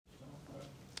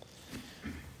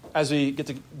as we get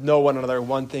to know one another,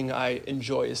 one thing I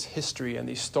enjoy is history and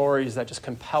these stories that just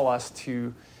compel us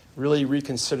to really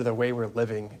reconsider the way we're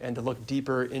living and to look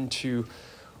deeper into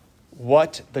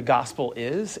what the gospel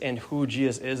is and who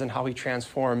Jesus is and how he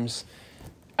transforms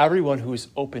everyone who is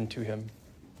open to him.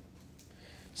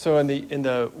 So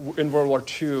in World War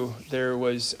II, there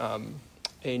was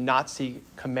a Nazi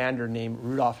commander named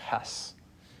Rudolf Hess.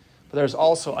 But there's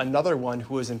also another one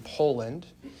who was in Poland,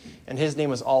 and his name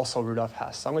was also Rudolf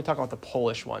Hess. So I'm going to talk about the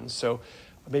Polish one. So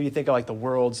maybe think of like the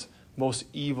world's most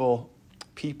evil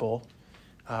people.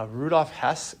 Rudolf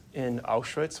Hess in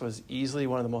Auschwitz was easily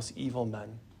one of the most evil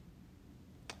men.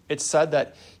 It's said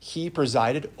that he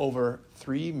presided over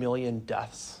 3 million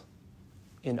deaths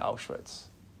in Auschwitz.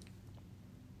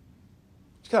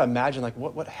 You gotta imagine like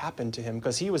what happened to him,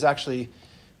 because he was actually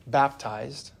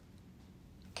baptized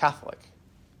Catholic.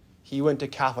 He went to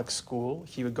Catholic school.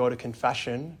 He would go to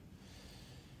confession.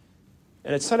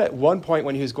 And it said at one point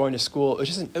when he was going to school,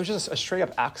 it was just a straight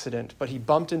up accident, but he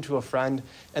bumped into a friend,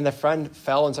 and the friend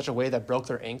fell in such a way that broke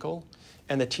their ankle.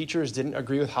 And the teachers didn't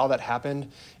agree with how that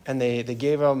happened, and they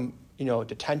gave him,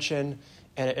 detention,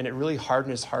 and it really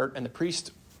hardened his heart. And the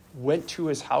priest went to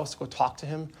his house to go talk to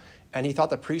him, and he thought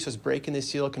the priest was breaking the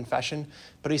seal of confession.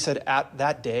 But he said, at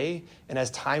that day, and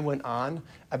as time went on,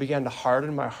 I began to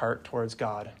harden my heart towards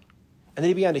God. And then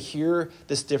he began to hear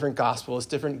this different gospel, this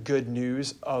different good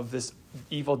news of this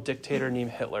evil dictator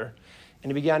named Hitler. And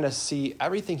he began to see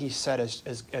everything he said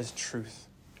as truth.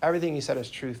 Everything he said as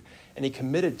truth. And he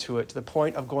committed to it to the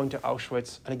point of going to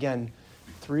Auschwitz. And again,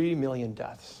 3 million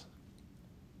deaths.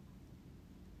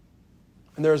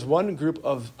 And there was one group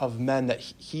of men that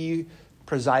he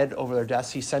presided over their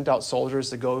deaths. He sent out soldiers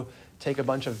to go take a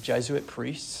bunch of Jesuit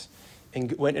priests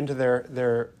and went into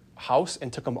their house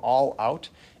and took them all out.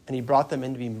 And he brought them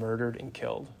in to be murdered and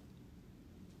killed.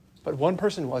 But one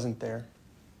person wasn't there.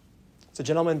 It's a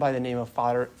gentleman by the name of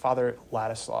Father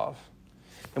Ladislav.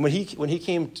 And when he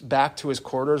came back to his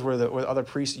quarters where the other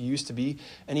priests used to be,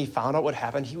 and he found out what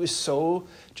happened, he was so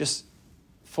just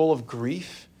full of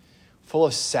grief, full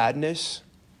of sadness,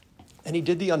 and he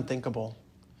did the unthinkable.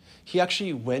 He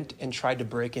actually went and tried to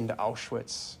break into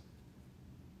Auschwitz.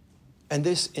 And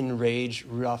this enraged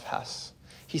Rudolf Hess.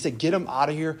 He said, get him out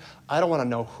of here. I don't want to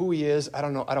know who he is. I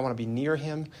don't want to be near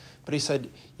him. But he said,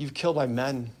 you've killed my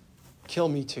men. Kill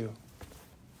me too.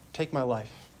 Take my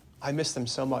life. I miss them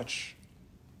so much.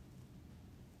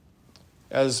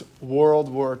 As World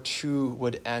War II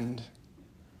would end,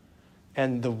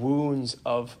 and the wounds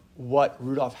of what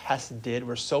Rudolf Hess did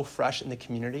were so fresh in the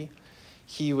community,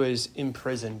 he was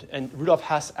imprisoned. And Rudolf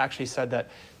Hess actually said that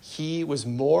he was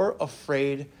more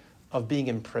afraid of being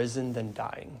imprisoned than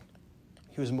dying.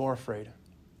 He was more afraid.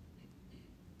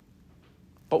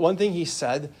 But one thing he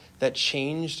said that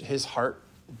changed his heart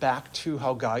back to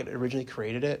how God originally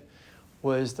created it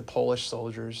was the Polish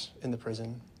soldiers in the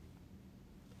prison.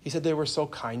 He said they were so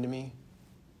kind to me,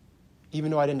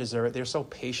 even though I didn't deserve it. They were so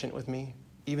patient with me,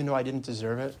 even though I didn't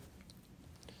deserve it.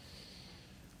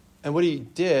 And what he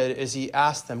did is he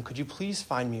asked them, could you please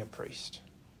find me a priest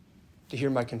to hear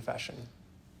my confession?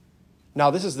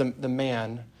 Now, this is the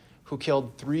man who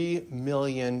killed 3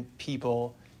 million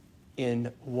people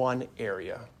in one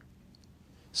area.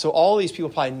 So all these people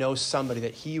probably know somebody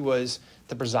that he was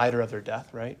the presider of their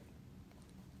death, right?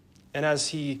 And as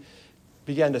he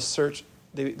began to search,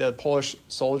 the Polish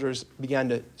soldiers began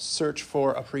to search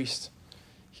for a priest.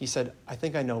 He said, I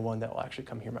think I know one that will actually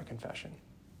come hear my confession.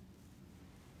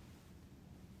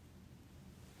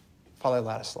 Father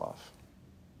Ladislav.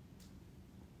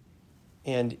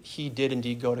 And he did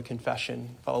indeed go to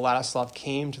confession. Father Ladislav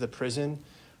came to the prison,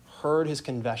 heard his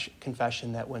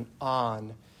confession that went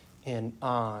on and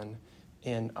on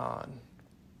and on.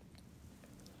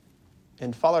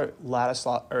 And Father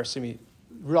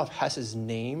Rudolf Hess's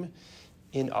name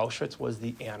in Auschwitz was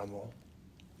the animal,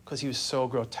 because he was so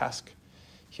grotesque.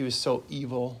 He was so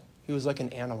evil. He was like an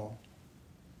animal.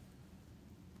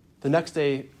 The next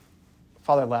day,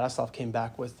 Father Ladislav came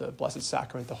back with the Blessed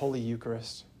Sacrament, the Holy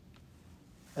Eucharist.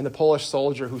 And the Polish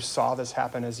soldier who saw this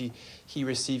happen as he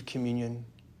received communion,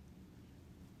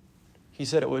 he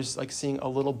said it was like seeing a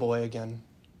little boy again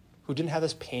who didn't have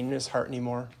this pain in his heart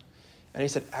anymore. And he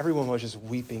said everyone was just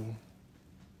weeping. And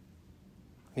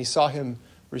he saw him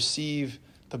receive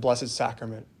the Blessed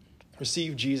Sacrament,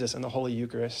 receive Jesus and the Holy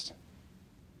Eucharist.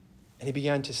 And he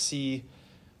began to see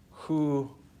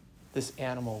who this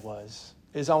animal was.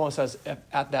 It is almost as if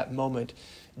at that moment,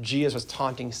 Jesus was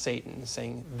taunting Satan,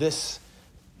 saying, this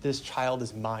child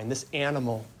is mine. This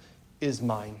animal is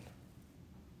mine.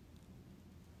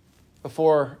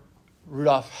 Before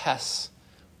Rudolf Hess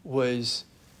was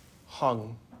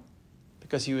hung, the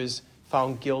because he was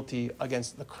found guilty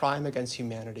against the crime against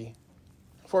humanity.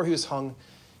 Before he was hung,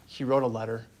 he wrote a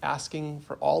letter asking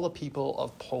for all the people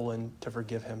of Poland to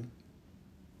forgive him.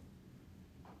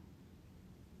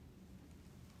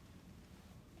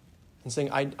 And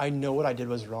saying, I know what I did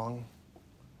was wrong,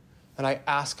 and I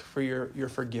ask for your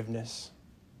forgiveness.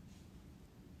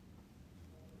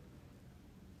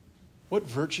 What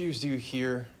virtues do you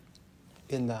hear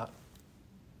in that?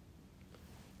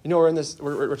 You know,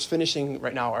 we're finishing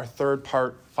right now our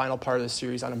final part of the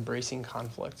series on embracing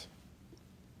conflict.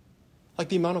 Like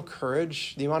the amount of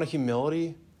courage, the amount of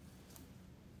humility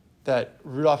that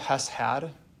Rudolf Hess had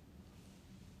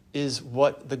is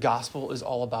what the gospel is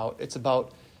all about. It's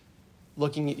about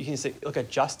look at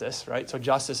justice, right? So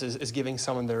justice is giving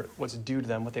someone what's due to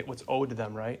them, what's owed to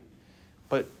them, right?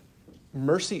 But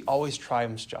mercy always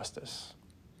triumphs justice.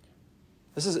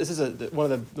 This is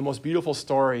one of the most beautiful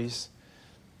stories,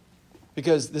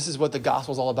 because this is what the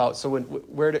gospel is all about. So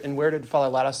where did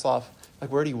Father Ladislav,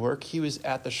 where did he work? He was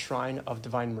at the shrine of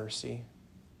divine mercy.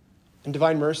 And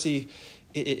divine mercy,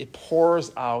 it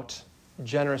pours out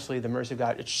generously the mercy of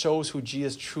God. It shows who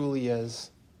Jesus truly is,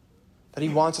 that he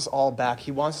wants us all back.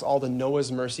 He wants us all to know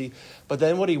his mercy. But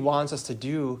then what he wants us to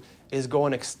do is go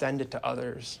and extend it to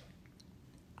others,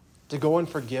 to go and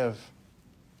forgive,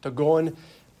 to go and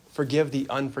forgive the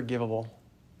unforgivable.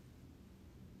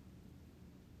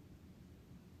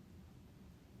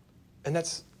 And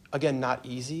that's, again, not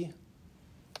easy.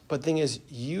 But the thing is,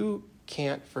 you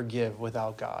can't forgive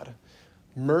without God.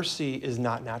 Mercy is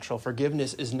not natural.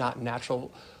 Forgiveness is not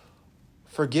natural.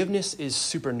 Forgiveness is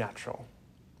supernatural.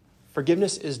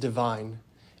 Forgiveness is divine.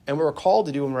 And what we're called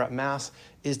to do when we're at Mass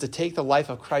is to take the life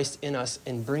of Christ in us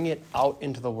and bring it out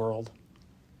into the world.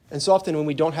 And so often when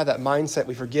we don't have that mindset,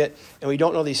 we forget, and we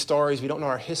don't know these stories, we don't know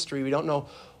our history, we don't know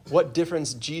what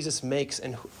difference Jesus makes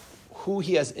and who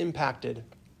he has impacted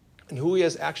and who he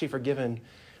has actually forgiven.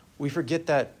 We forget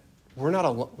that we're not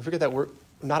alone. We forget that we're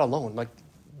not alone. Like,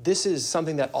 this is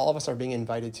something that all of us are being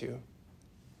invited to.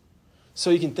 So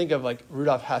you can think of like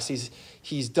Rudolf Hess.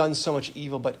 He's done so much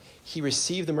evil, but he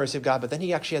received the mercy of God, but then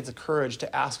he actually had the courage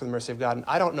to ask for the mercy of God. And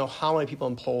I don't know how many people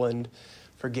in Poland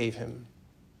forgave him.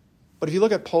 But if you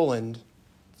look at Poland,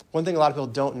 one thing a lot of people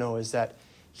don't know is that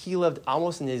he lived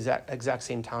almost in the exact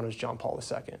same town as John Paul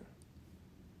II.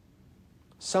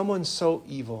 Someone so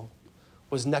evil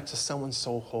was next to someone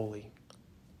so holy.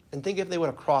 And think if they would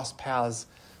have crossed paths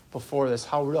before this,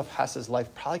 how Rudolf Hess's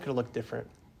life probably could have looked different.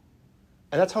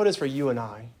 And that's how it is for you and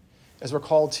I, as we're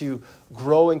called to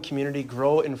grow in community,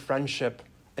 grow in friendship,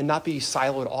 and not be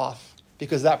siloed off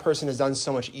because that person has done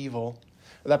so much evil,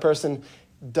 or that person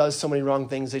does so many wrong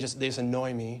things, they just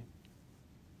annoy me.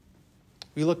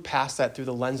 We look past that through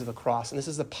the lens of the cross, and this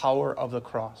is the power of the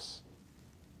cross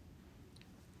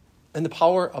and the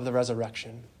power of the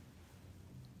resurrection,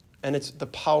 and it's the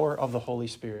power of the Holy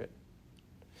Spirit.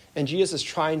 And Jesus is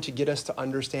trying to get us to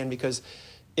understand, because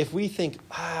if we think,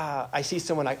 I see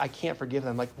someone, I can't forgive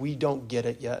them, like, we don't get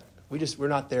it yet. We're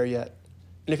not there yet.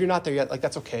 And if you're not there yet, like,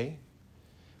 that's okay.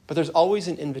 But there's always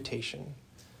an invitation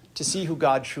to see who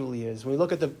God truly is. When we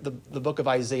look at the book of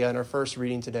Isaiah in our first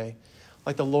reading today,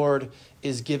 like, the Lord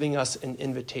is giving us an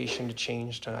invitation to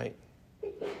change tonight.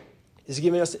 He's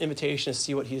giving us an invitation to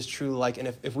see what he is truly like.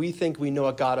 And if we think we know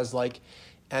what God is like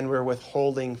and we're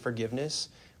withholding forgiveness,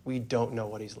 we don't know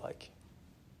what he's like.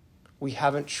 We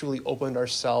haven't truly opened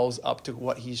ourselves up to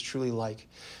what he's truly like.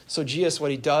 So Jesus,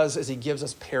 what he does is he gives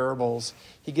us parables.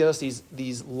 He gives us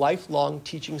these lifelong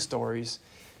teaching stories.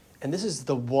 And this is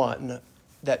the one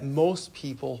that most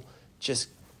people just,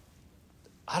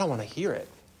 I don't want to hear it.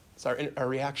 It's our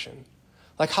reaction.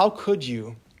 Like, how could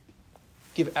you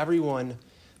give everyone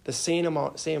the same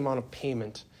amount of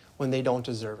payment when they don't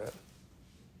deserve it?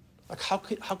 Like, how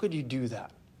could you do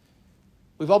that?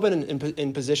 We've all been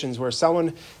in positions where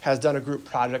someone has done a group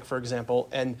project, for example,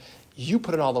 and you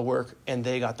put in all the work and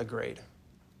they got the grade.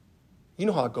 You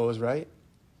know how it goes, right?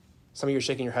 Some of you are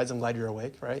shaking your heads. I'm glad you're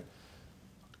awake, right?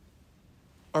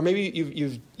 Or maybe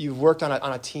you've worked on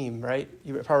a team, right?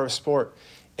 You're part of a sport,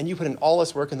 and you put in all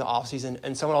this work in the off season,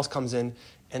 and someone else comes in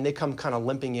and they come kind of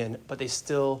limping in, but you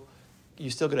still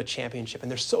get a championship,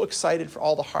 and they're so excited for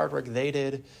all the hard work they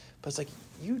did, but it's like,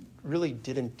 you really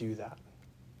didn't do that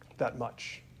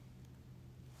much.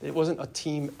 It wasn't a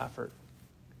team effort.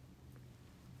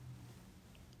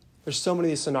 There's so many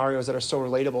of these scenarios that are so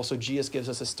relatable. So Jesus gives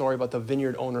us a story about the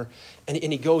vineyard owner, and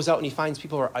he goes out and he finds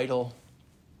people who are idle.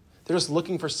 They're just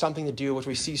looking for something to do, which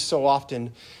we see so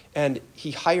often, and he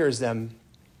hires them.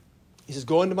 He says,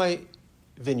 go into my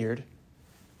vineyard,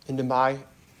 into my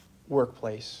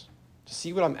workplace, to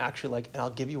see what I'm actually like, and I'll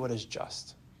give you what is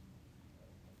just.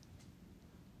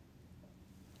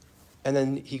 And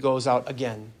then he goes out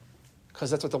again,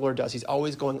 because that's what the Lord does. He's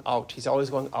always going out. He's always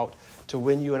going out to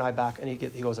win you and I back. And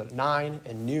he goes at 9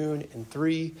 and noon and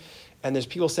 3. And there's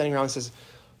people standing around and says,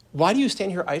 why do you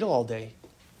stand here idle all day?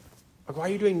 Like, why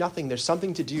are you doing nothing? There's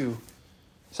something to do.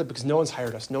 He said, because no one's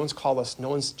hired us. No one's called us. No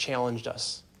one's challenged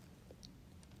us.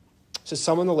 So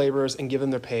summon the laborers and give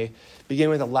them their pay,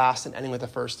 beginning with the last and ending with the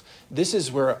first. This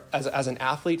is where, as an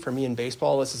athlete, for me in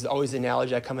baseball, this is always the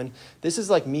analogy I come in. This is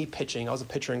like me pitching. I was a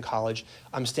pitcher in college.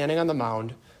 I'm standing on the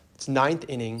mound. It's 9th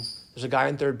inning. There's a guy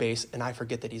on third base, and I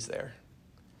forget that he's there.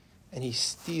 And he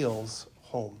steals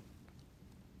home.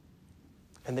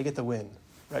 And they get the win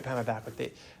right behind my back.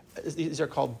 But these are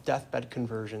called deathbed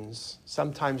conversions.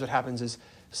 Sometimes what happens is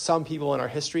some people in our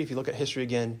history, if you look at history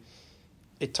again,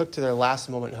 it took to their last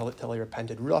moment until he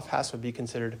repented. Rudolf Hess would be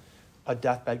considered a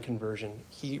deathbed conversion.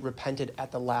 He repented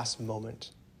at the last moment.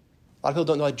 A lot of people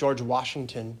don't know that George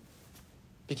Washington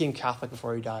became Catholic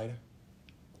before he died.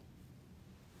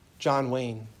 John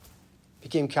Wayne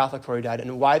became Catholic before he died.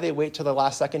 And why they wait till the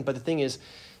last second? But the thing is,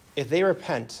 if they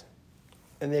repent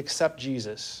and they accept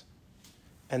Jesus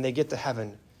and they get to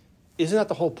heaven, isn't that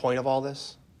the whole point of all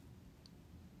this?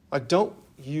 Like, don't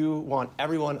you want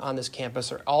everyone on this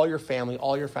campus or all your family,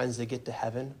 all your friends to get to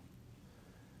heaven?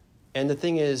 And the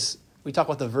thing is, we talk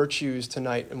about the virtues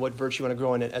tonight and what virtue you want to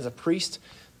grow in it. As a priest,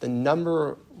 not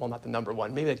the number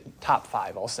one, maybe the top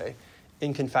 5, I'll say,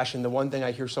 in confession, the one thing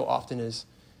I hear so often is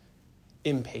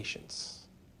impatience.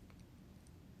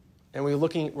 And when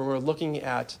we're looking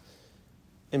at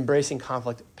embracing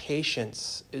conflict,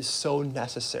 patience is so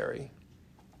necessary.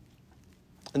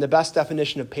 And the best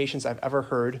definition of patience I've ever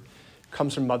heard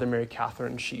comes from Mother Mary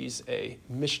Catherine. She's a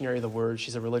missionary of the word.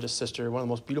 She's a religious sister, one of the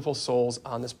most beautiful souls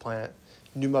on this planet.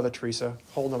 Knew Mother Teresa,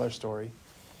 whole nother story.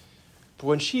 But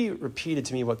when she repeated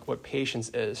to me what patience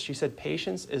is, she said,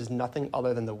 patience is nothing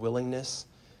other than the willingness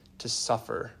to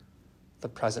suffer the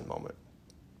present moment.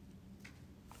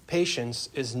 Patience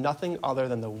is nothing other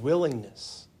than the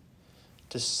willingness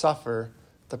to suffer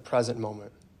the present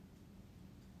moment.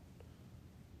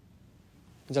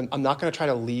 I'm not going to try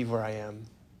to leave where I am.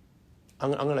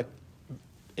 I'm going to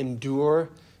endure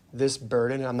this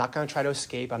burden, and I'm not going to try to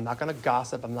escape. I'm not going to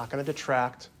gossip. I'm not going to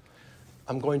detract.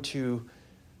 I'm going to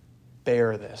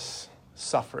bear this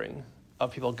suffering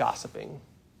of people gossiping.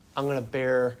 I'm going to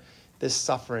bear this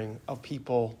suffering of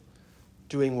people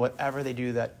doing whatever they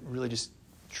do that really just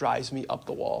drives me up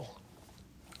the wall.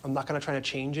 I'm not going to try to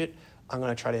change it. I'm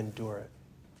going to try to endure it.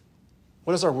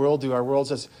 What does our world do? Our world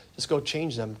says, just go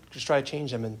change them. Just try to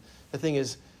change them. And the thing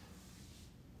is,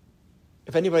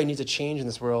 if anybody needs a change in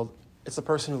this world, it's the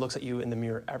person who looks at you in the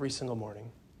mirror every single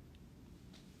morning.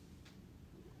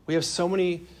 We have so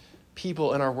many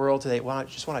people in our world today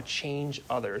just want to change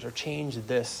others or change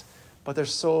this, but they're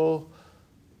so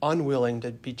unwilling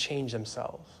to be changed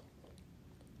themselves.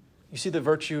 You see the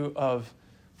virtue of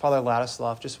Father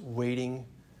Ladislav just waiting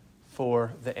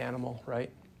for the animal, right?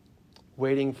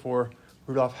 Waiting for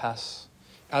Rudolf Hess.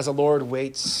 As the Lord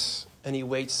waits, and he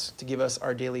waits to give us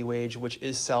our daily wage, which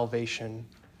is salvation,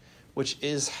 which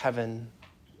is heaven.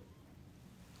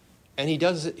 And he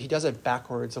does it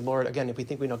backwards. The Lord, again, if we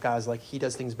think we know God is like, he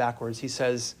does things backwards. He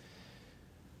says,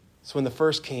 so when the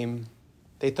first came,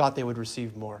 they thought they would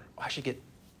receive more. I should get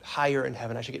higher in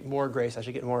heaven. I should get more grace. I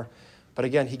should get more. But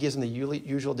again, he gives them the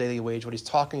usual daily wage. What he's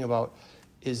talking about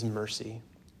is mercy.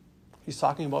 He's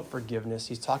talking about forgiveness.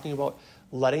 He's talking about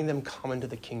letting them come into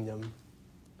the kingdom.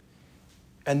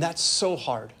 And that's so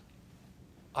hard.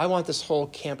 I want this whole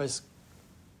campus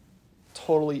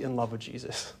totally in love with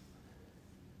Jesus.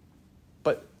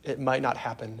 But it might not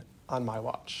happen on my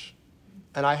watch.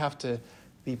 And I have to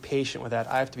be patient with that.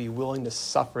 I have to be willing to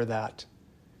suffer that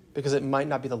because it might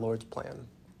not be the Lord's plan.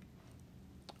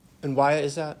 And why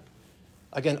is that?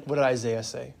 Again, what did Isaiah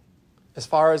say? As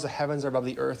far as the heavens are above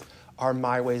the earth, are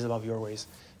my ways above your ways.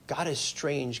 God is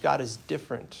strange. God is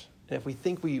different. And if we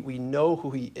think we know who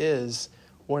he is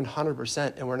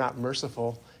 100% and we're not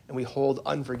merciful and we hold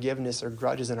unforgiveness or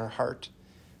grudges in our heart,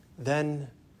 then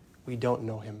we don't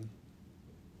know him.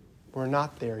 We're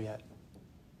not there yet.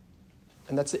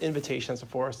 And that's the invitation that's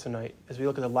before us tonight. As we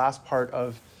look at the last part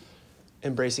of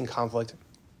embracing conflict,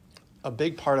 a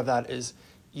big part of that is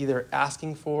either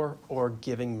asking for or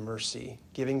giving mercy,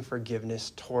 giving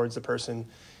forgiveness towards the person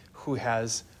who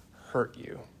has hurt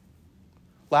you.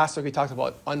 Last week we talked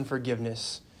about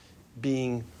unforgiveness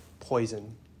being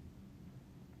poison.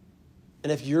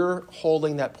 And if you're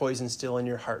holding that poison still in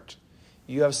your heart,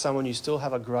 you have someone you still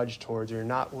have a grudge towards, or you're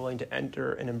not willing to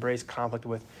enter and embrace conflict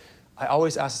with, I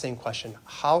always ask the same question: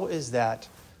 how is that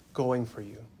going for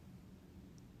you?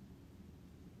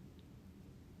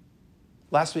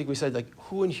 Last week we said, like,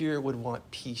 who in here would want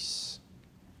peace?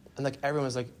 And like everyone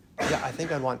was like, yeah, I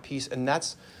think I'd want peace. And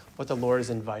that's what the Lord is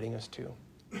inviting us to.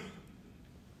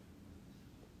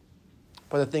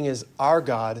 But the thing is, our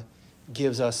God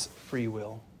gives us free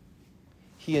will.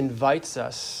 He invites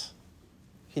us.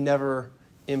 He never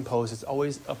imposes. It's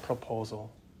always a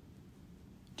proposal.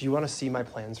 Do you want to see my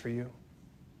plans for you?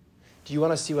 Do you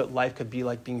want to see what life could be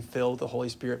like being filled with the Holy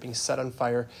Spirit, being set on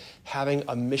fire, having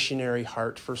a missionary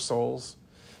heart for souls?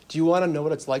 Do you want to know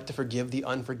what it's like to forgive the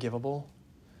unforgivable?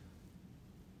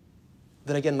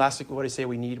 Then again, last week, what did I say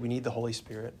we need? We need the Holy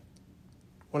Spirit.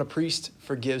 When a priest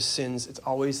forgives sins, it's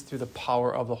always through the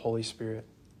power of the Holy Spirit.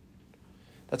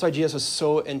 That's why Jesus was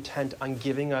so intent on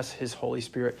giving us his Holy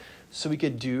Spirit so we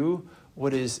could do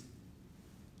what is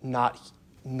not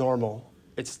normal.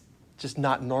 It's just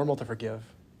not normal to forgive.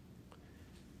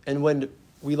 And when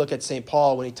we look at St.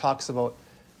 Paul, when he talks about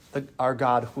our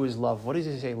God who is love, what does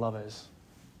he say love is?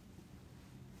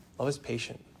 Love is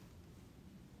patient.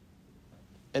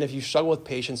 And if you struggle with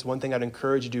patience, one thing I'd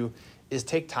encourage you to do is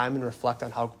take time and reflect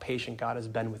on how patient God has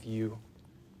been with you.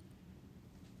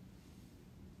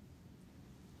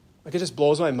 Like, it just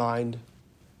blows my mind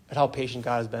at how patient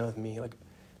God has been with me. Like,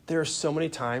 there are so many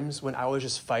times when I was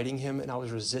just fighting him and I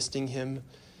was resisting him,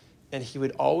 and he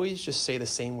would always just say the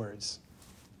same words.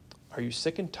 Are you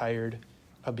sick and tired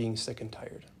of being sick and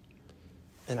tired?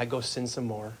 And I go sin some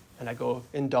more, and I go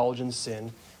indulge in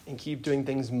sin and keep doing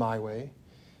things my way.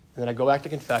 And then I go back to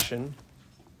confession,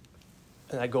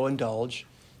 and I go indulge,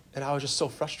 and I was just so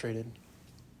frustrated.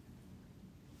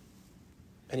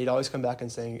 And he'd always come back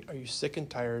and saying, are you sick and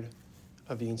tired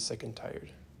of being sick and tired?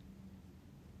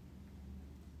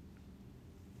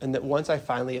 And that once I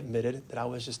finally admitted that I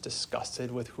was just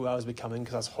disgusted with who I was becoming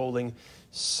because I was holding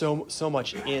so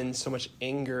much in, so much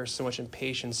anger, so much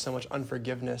impatience, so much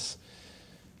unforgiveness.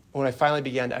 When I finally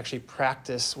began to actually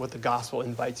practice what the gospel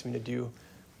invites me to do,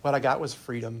 what I got was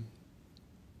freedom.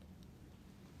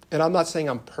 And I'm not saying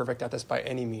I'm perfect at this by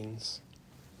any means.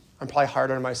 I'm probably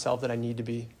harder on myself than I need to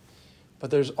be.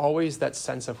 But there's always that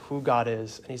sense of who God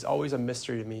is, and he's always a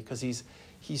mystery to me because he's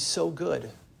so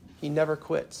good. He never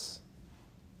quits.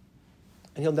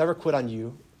 And he'll never quit on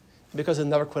you. And because he'll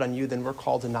never quit on you, then we're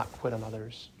called to not quit on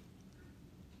others.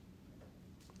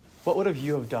 What would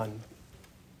you have done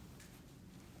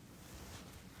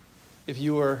if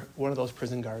you were one of those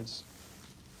prison guards?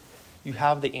 You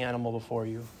have the animal before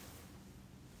you.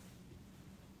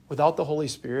 Without the Holy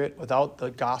Spirit, without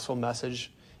the gospel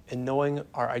message, and knowing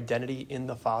our identity in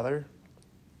the Father,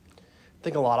 I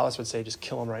think a lot of us would say, just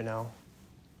kill him right now.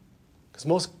 Because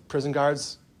most prison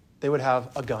guards, they would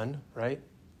have a gun, right?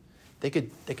 They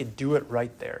could do it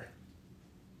right there.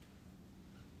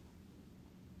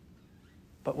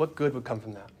 But what good would come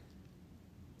from that?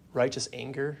 Righteous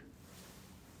anger?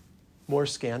 More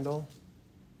scandal?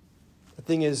 The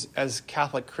thing is, as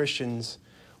Catholic Christians,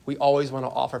 we always want to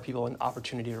offer people an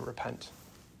opportunity to repent.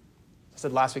 I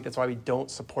said last week, that's why we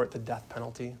don't support the death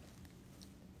penalty.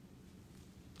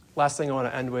 Last thing I want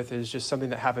to end with is just something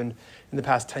that happened in the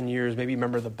past 10 years. Maybe you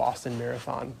remember the Boston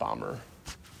Marathon bomber.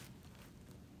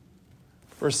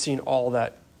 We're seeing all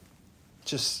that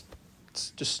just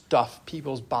stuff,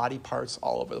 people's body parts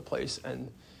all over the place. And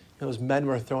those men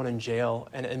were thrown in jail,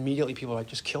 and immediately people were like,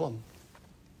 just kill them.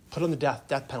 Put them to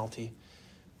death penalty.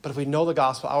 But if we know the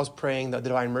gospel, I was praying the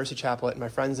Divine Mercy Chaplet, and my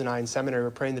friends and I in seminary were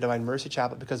praying the Divine Mercy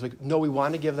Chaplet because we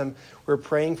want to give them, we're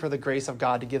praying for the grace of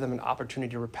God to give them an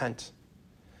opportunity to repent,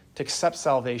 to accept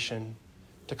salvation,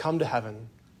 to come to heaven.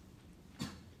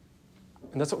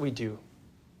 And that's what we do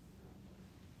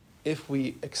if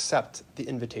we accept the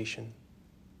invitation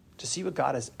to see what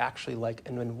God is actually like,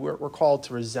 and when we're called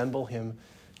to resemble him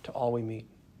to all we meet.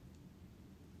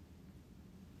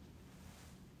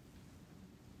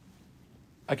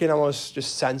 I can almost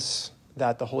just sense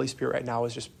that the Holy Spirit right now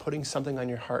is just putting something on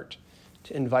your heart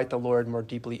to invite the Lord more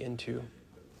deeply into,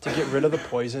 to get rid of the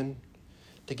poison,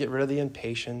 to get rid of the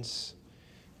impatience,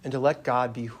 and to let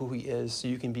God be who he is so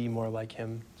you can be more like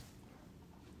him.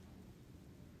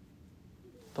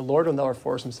 The Lord will never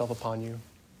force himself upon you.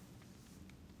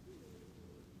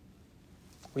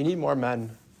 We need more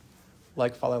men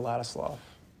like Father Ladislav.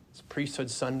 It's Priesthood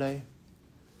Sunday.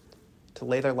 To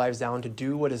lay their lives down, to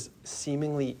do what is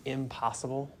seemingly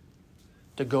impossible,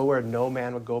 to go where no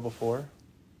man would go before,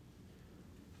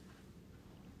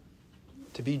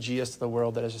 to be Jesus to the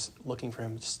world that is just looking for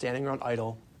him, standing around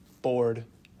idle, bored,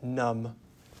 numb,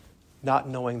 not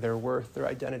knowing their worth, their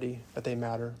identity, that they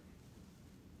matter.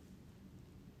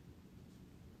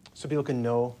 So people can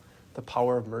know the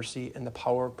power of mercy and the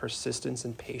power of persistence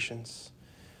and patience.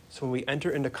 So when we enter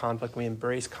into conflict, we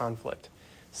embrace conflict.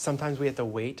 Sometimes we have to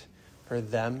wait for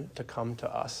them to come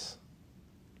to us.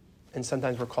 And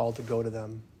sometimes we're called to go to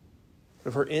them. But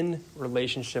if we're in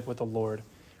relationship with the Lord,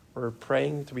 we're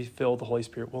praying to be filled with the Holy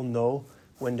Spirit, we'll know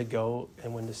when to go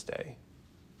and when to stay.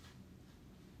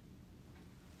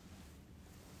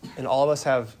 And all of us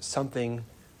have something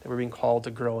that we're being called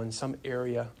to grow in, some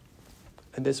area.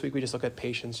 And this week we just look at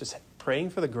patience, just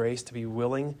praying for the grace to be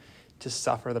willing to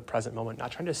suffer the present moment,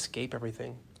 not trying to escape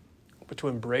everything, but to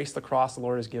embrace the cross the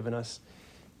Lord has given us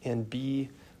and be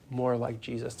more like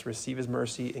Jesus, to receive his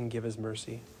mercy and give his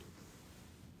mercy.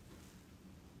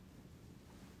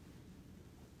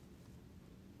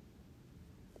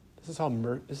 This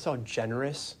is how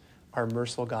generous our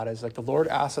merciful God is. Like the Lord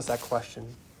asks us that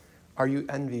question, are you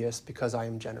envious because I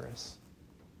am generous?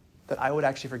 That I would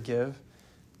actually forgive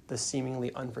the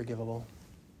seemingly unforgivable,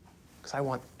 because I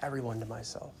want everyone to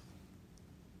myself.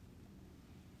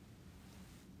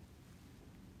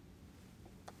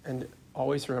 And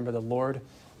always remember, the Lord,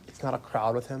 it's not a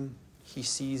crowd with him. He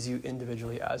sees you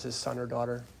individually as his son or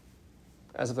daughter,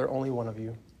 as if they're only one of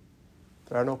you.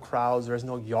 There are no crowds. There is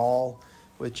no y'all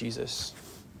with Jesus.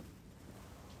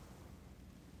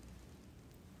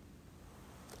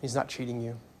 He's not cheating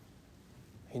you.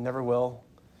 He never will,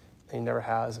 and he never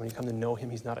has. When you come to know him,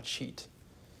 he's not a cheat.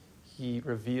 He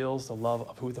reveals the love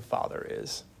of who the Father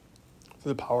is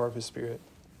through the power of his Spirit.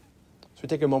 So we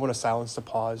take a moment of silence to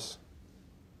pause.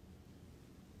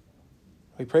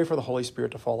 We pray for the Holy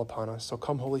Spirit to fall upon us. So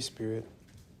come, Holy Spirit.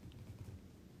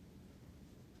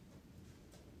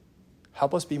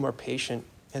 Help us be more patient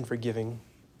and forgiving,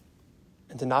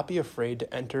 and to not be afraid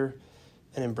to enter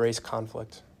and embrace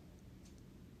conflict.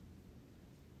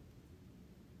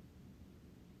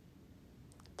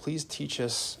 Please teach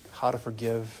us how to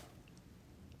forgive,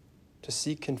 to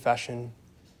seek confession,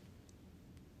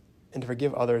 and to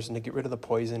forgive others, and to get rid of the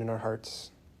poison in our hearts.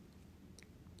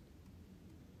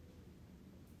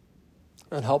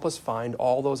 And help us find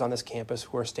all those on this campus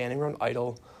who are standing around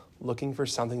idle, looking for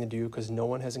something to do because no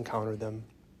one has encountered them.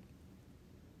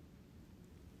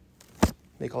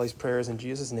 Make all these prayers in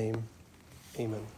Jesus' name. Amen.